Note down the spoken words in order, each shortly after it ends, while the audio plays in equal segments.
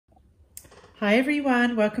Hi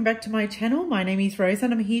everyone, welcome back to my channel. My name is Rose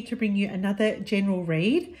and I'm here to bring you another general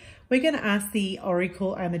read. We're going to ask the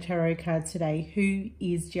Oracle and the Tarot cards today, who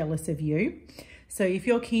is jealous of you? So if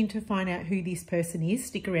you're keen to find out who this person is,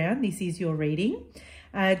 stick around. This is your reading.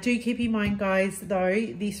 Do keep in mind, guys, though,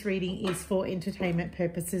 this reading is for entertainment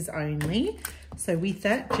purposes only. So with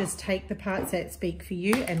that, just take the parts that speak for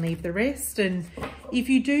you and leave the rest. And if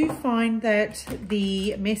you do find that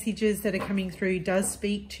the messages that are coming through does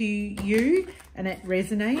speak to you and it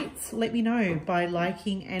resonates, let me know by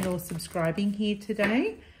liking and or subscribing here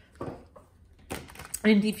today.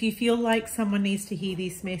 And if you feel like someone needs to hear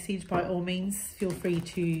this message, by all means, feel free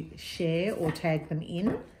to share or tag them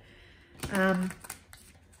in.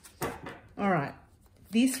 All right.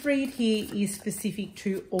 This read here is specific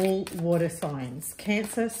to all water signs.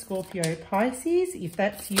 Cancer, Scorpio, Pisces. If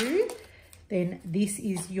that's you, then this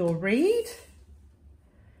is your read.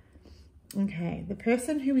 Okay, the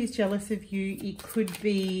person who is jealous of you, it could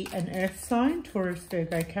be an earth sign, Taurus,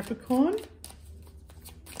 Virgo, Capricorn.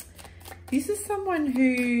 This is someone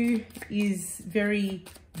who is very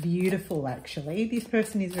beautiful, actually. This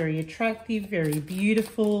person is very attractive, very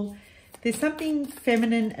beautiful. There's something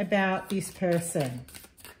feminine about this person.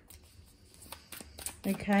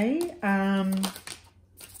 Okay.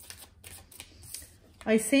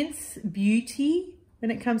 I sense beauty when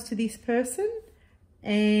it comes to this person,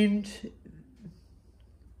 and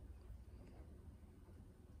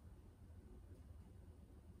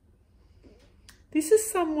this is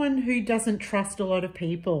someone who doesn't trust a lot of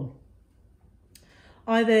people.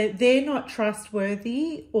 Either they're not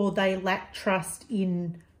trustworthy, or they lack trust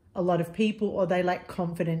in a lot of people, or they lack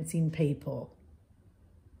confidence in people.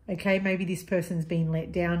 Okay, maybe this person's been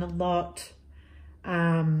let down a lot,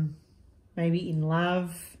 maybe in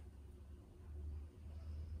love.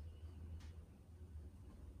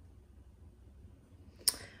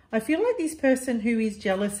 I feel like this person who is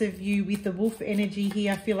jealous of you, with the wolf energy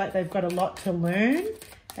here, I feel like they've got a lot to learn.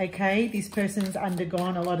 Okay, this person's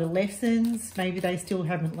undergone a lot of lessons. Maybe they still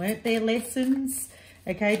haven't learnt their lessons.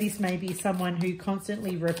 Okay, this may be someone who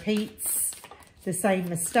constantly repeats the same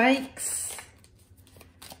mistakes.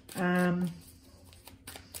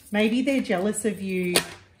 Maybe they're jealous of you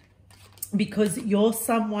because you're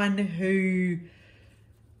someone who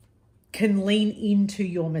can lean into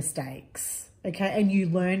your mistakes. Okay, and you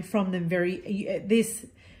learn from them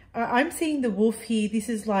I'm seeing the wolf here. This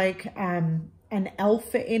is like an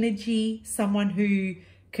alpha energy, someone who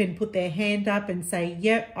can put their hand up and say,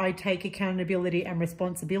 yep, I take accountability and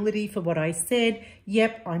responsibility for what I said.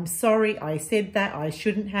 Yep, I'm sorry, I said that, I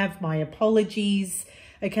shouldn't have, my apologies.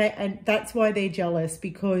 Okay, and that's why they're jealous,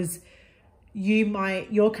 because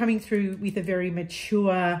you're coming through with a very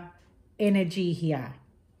mature energy here,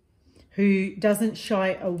 who doesn't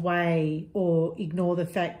shy away or ignore the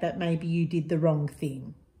fact that maybe you did the wrong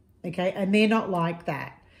thing. Okay, and they're not like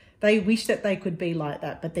that. They wish that they could be like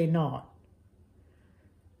that, but they're not.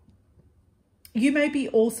 You may be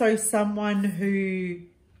also someone who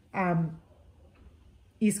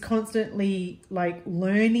is constantly like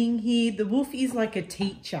learning here. The wolf is like a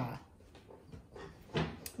teacher.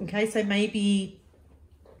 Okay, so maybe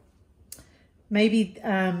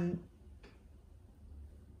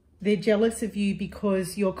they're jealous of you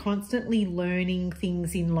because you're constantly learning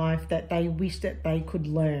things in life that they wish that they could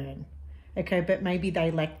learn. Okay, but maybe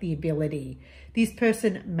they lack the ability. This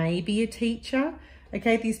person may be a teacher.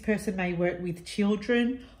 Okay, this person may work with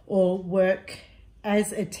children or work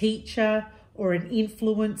as a teacher or an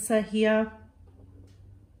influencer here.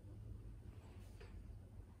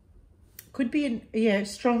 Could be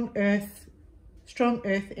strong earth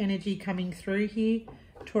energy coming through here.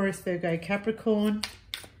 Taurus, Virgo, Capricorn.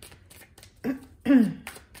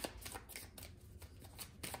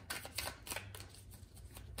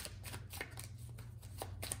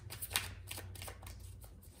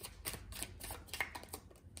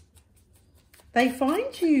 They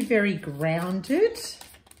find you very grounded.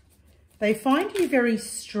 They find you very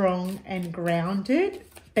strong and grounded,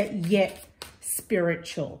 but yet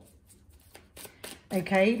spiritual.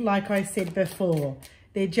 Okay, like I said before,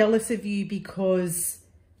 they're jealous of you because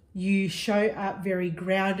you show up very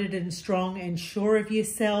grounded and strong and sure of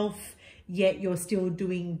yourself, yet you're still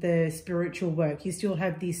doing the spiritual work. You still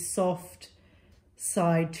have this soft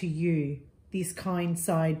side to you, this kind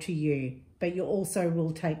side to you, but you also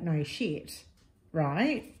will take no shit,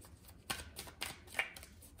 right?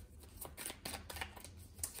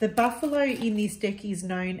 The buffalo in this deck is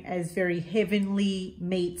known as very heavenly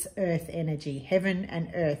meets earth energy. Heaven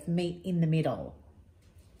and earth meet in the middle.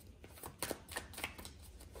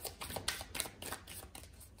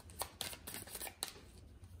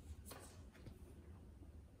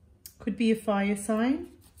 Could be a fire sign,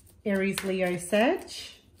 Aries, Leo, Sag.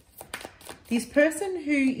 This person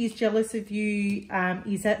who is jealous of you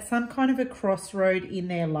is at some kind of a crossroad in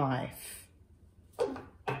their life.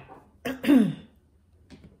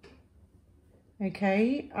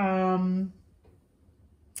 Okay.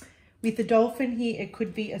 With the dolphin here, it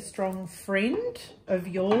could be a strong friend of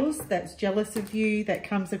yours that's jealous of you, that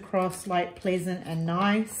comes across like pleasant and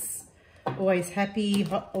nice, always happy,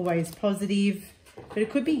 always positive. But it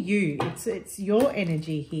could be you. It's your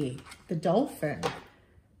energy here, the dolphin.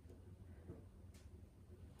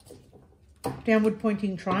 Downward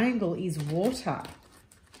pointing triangle is water.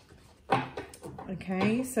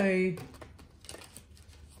 Okay, so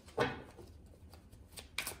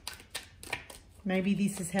maybe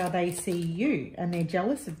this is how they see you and they're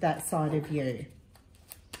jealous of that side of you.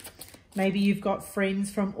 Maybe you've got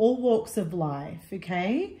friends from all walks of life,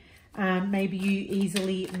 okay? Maybe you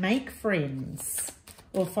easily make friends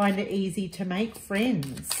or find it easy to make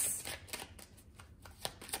friends.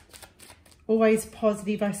 Always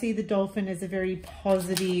positive. I see the dolphin as a very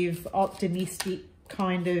positive, optimistic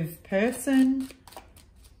kind of person.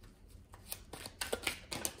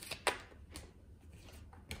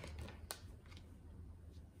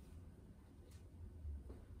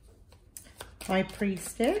 High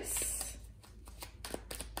Priestess.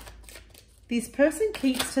 This person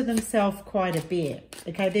keeps to themselves quite a bit.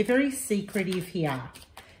 Okay, they're very secretive here.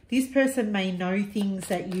 This person may know things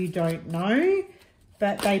that you don't know,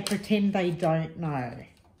 but they pretend they don't know.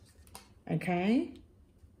 Okay.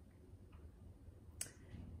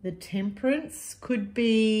 The Temperance could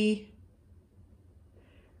be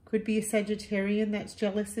a Sagittarian that's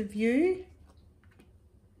jealous of you.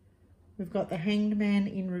 We've got the Hanged Man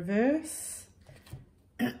in reverse.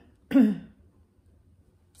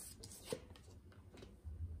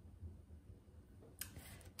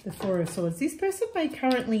 The Four of Swords. This person may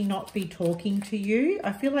currently not be talking to you.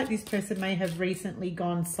 I feel like this person may have recently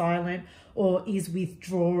gone silent or is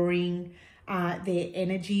withdrawing their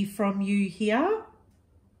energy from you here.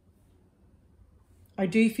 I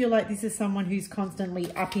do feel like this is someone who's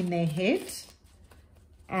constantly up in their head.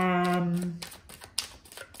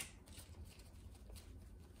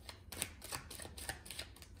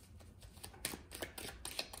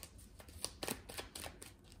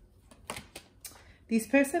 This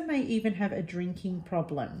person may even have a drinking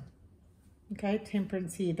problem. Okay,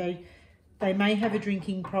 Temperance here. They may have a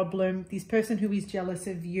drinking problem. This person who is jealous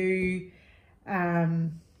of you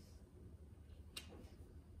finds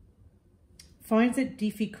it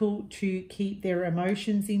difficult to keep their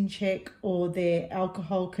emotions in check or their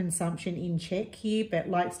alcohol consumption in check here, but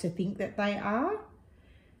likes to think that they are.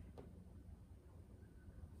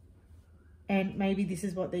 And maybe this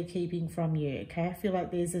is what they're keeping from you, okay? I feel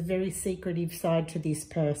like there's a very secretive side to this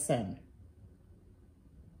person.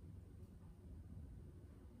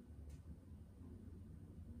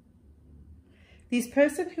 This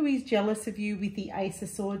person who is jealous of you with the Ace of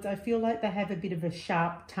Swords, I feel like they have a bit of a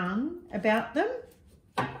sharp tongue about them.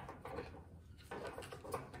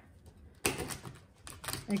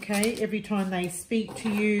 Okay, every time they speak to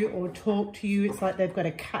you or talk to you, it's like they've got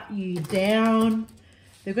to cut you down.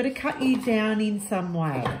 They've got to cut you down in some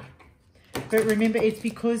way. But remember, it's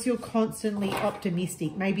because you're constantly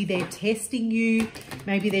optimistic. Maybe they're testing you.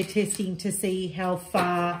 Maybe they're testing to see how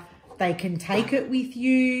far they can take it with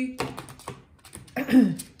you.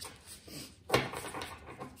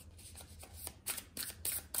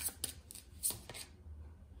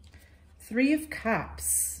 Three of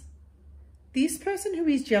Cups. This person who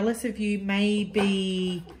is jealous of you may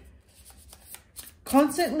be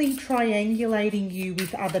constantly triangulating you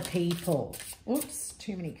with other people. Oops,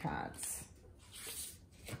 too many cards.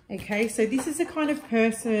 Okay, so this is the kind of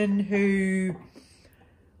person who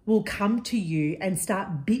will come to you and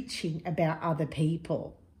start bitching about other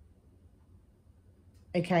people.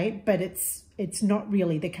 Okay, but it's not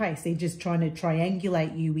really the case. They're just trying to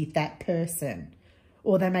triangulate you with that person.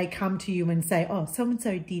 Or they may come to you and say, oh,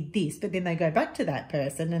 so-and-so did this, but then they go back to that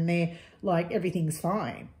person and they're like, everything's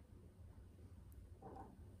fine.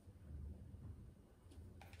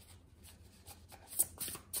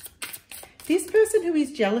 This person who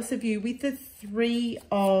is jealous of you with the Three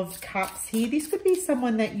of Cups here, this could be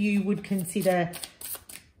someone that you would consider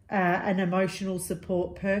an emotional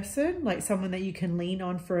support person, like someone that you can lean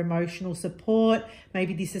on for emotional support.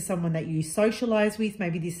 Maybe this is someone that you socialize with.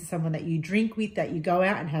 Maybe this is someone that you drink with, that you go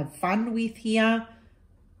out and have fun with here.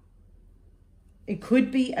 It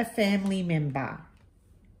could be a family member.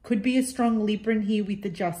 Could be a strong Libran here with the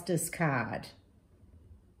Justice card.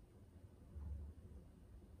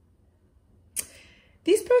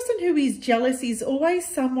 This person who is jealous is always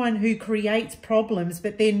someone who creates problems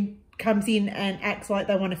but then comes in and acts like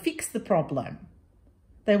they want to fix the problem.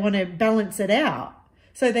 They want to balance it out.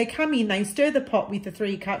 So they come in, they stir the pot with the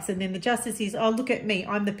 3 cups, and then the Justice is, oh, look at me,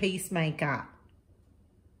 I'm the peacemaker.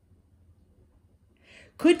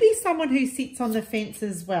 Could be someone who sits on the fence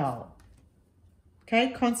as well.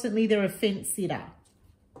 Okay, constantly they're a fence sitter.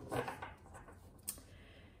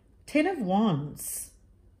 10 of Wands.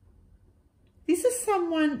 This is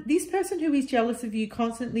someone, this person who is jealous of you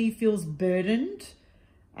constantly feels burdened.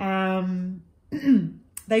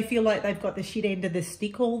 They feel like they've got the shit end of the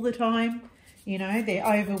stick all the time. You know, they're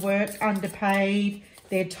overworked, underpaid,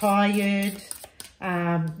 they're tired,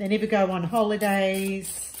 they never go on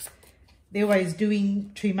holidays, they're always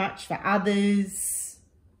doing too much for others,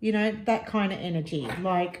 you know, that kind of energy.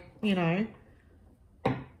 Like, you know,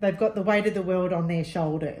 they've got the weight of the world on their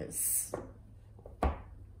shoulders.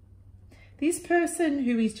 This person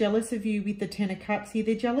who is jealous of you with the 10 of Cups here,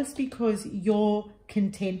 they're jealous because you're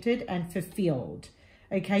contented and fulfilled.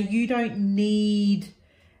 Okay, you don't need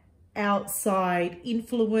outside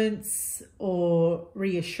influence or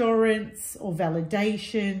reassurance or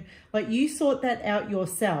validation. Like, you sort that out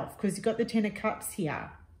yourself because you've got the 10 of Cups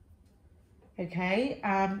here. Okay,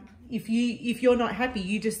 if you're not happy,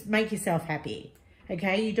 you just make yourself happy.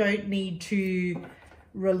 Okay, you don't need to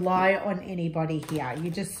rely on anybody here. You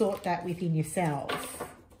just sort that within yourself.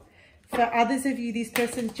 For others of you, this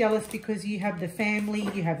person's jealous because you have the family,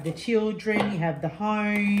 you have the children, you have the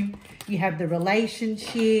home, you have the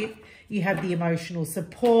relationship, you have the emotional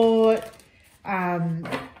support,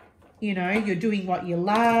 you know, you're doing what you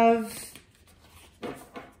love,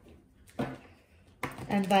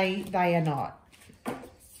 and they are not.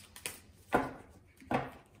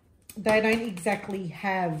 They don't exactly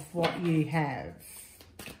have what you have.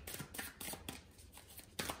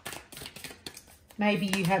 Maybe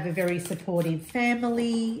you have a very supportive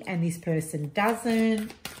family and this person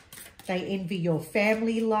doesn't. They envy your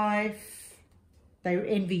family life. They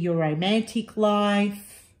envy your romantic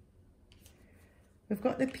life. We've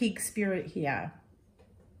got the pig spirit here.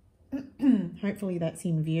 Hopefully that's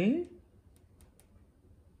in view.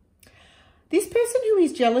 This person who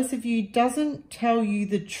is jealous of you doesn't tell you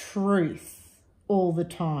the truth all the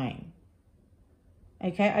time.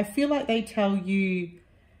 Okay, I feel like they tell you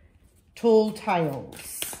tall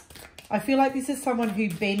tales. I feel like this is someone who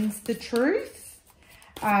bends the truth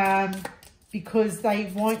because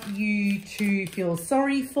they want you to feel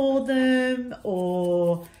sorry for them,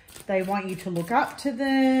 or they want you to look up to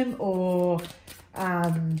them, or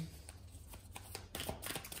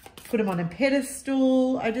put them on a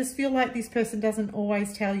pedestal. I just feel like this person doesn't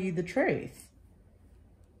always tell you the truth.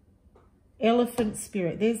 Elephant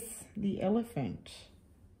spirit. There's the elephant.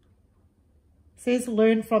 Says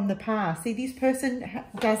learn from the past. See, this person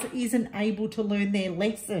isn't able to learn their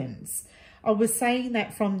lessons. I was saying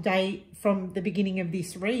that from the beginning of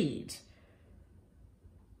this read.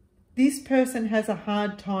 This person has a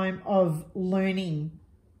hard time of learning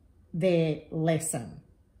their lesson.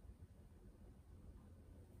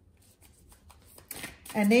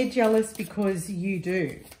 And they're jealous because you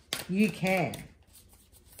do. You can.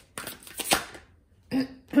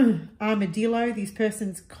 Armadillo, this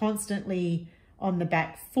person's constantly on the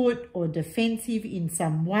back foot or defensive in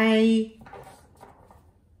some way.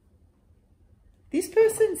 This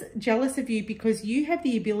person's jealous of you because you have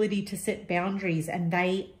the ability to set boundaries and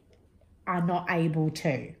they are not able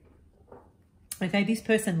to. Okay, this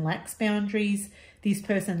person lacks boundaries. This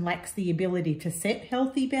person lacks the ability to set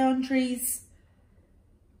healthy boundaries.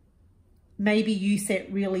 Maybe you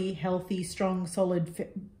set really healthy, strong, solid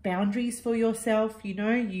boundaries for yourself, you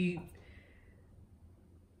know,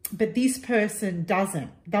 but this person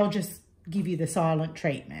doesn't. They'll just give you the silent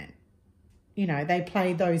treatment. You know, they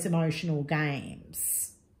play those emotional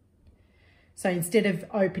games. So instead of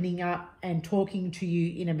opening up and talking to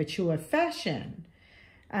you in a mature fashion,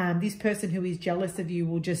 this person who is jealous of you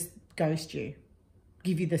will just ghost you,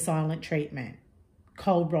 give you the silent treatment,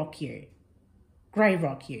 cold rock you, grey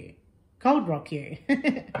rock you, cold rock you.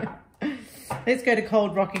 Let's go to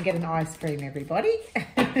Cold Rock and get an ice cream, everybody.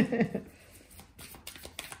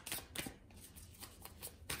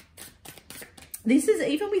 This is,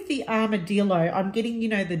 even with the armadillo, I'm getting, you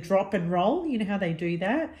know, the drop and roll. You know how they do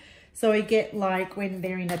that? So I get like when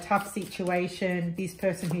they're in a tough situation, this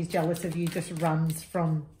person who's jealous of you just runs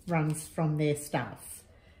from their stuff.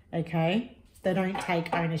 Okay? They don't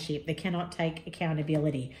take ownership. They cannot take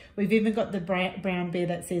accountability. We've even got the brown bear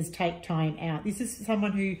that says take time out. This is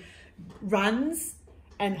someone who runs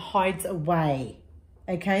and hides away.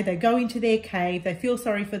 Okay, they go into their cave, they feel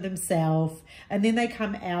sorry for themselves, and then they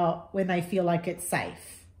come out when they feel like it's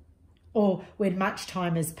safe or when much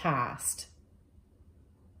time has passed.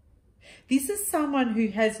 This is someone who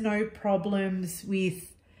has no problems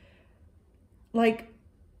with, like,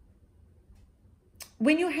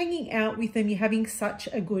 when you're hanging out with them, you're having such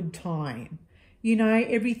a good time. You know,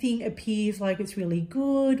 everything appears like it's really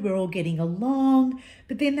good. We're all getting along.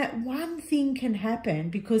 But then that one thing can happen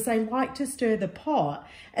because they like to stir the pot.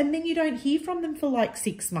 And then you don't hear from them for like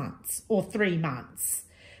 6 months or 3 months.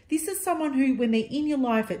 This is someone who, when they're in your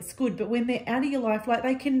life, it's good. But when they're out of your life, like,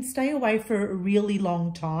 they can stay away for a really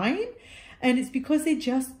long time. And it's because they're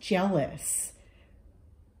just jealous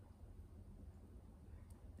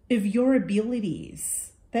of your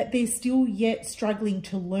abilities that they're still yet struggling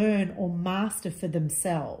to learn or master for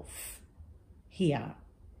themselves here.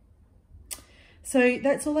 So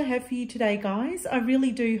that's all I have for you today, guys. I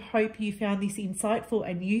really do hope you found this insightful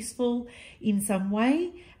and useful in some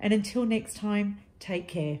way. And until next time, take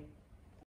care.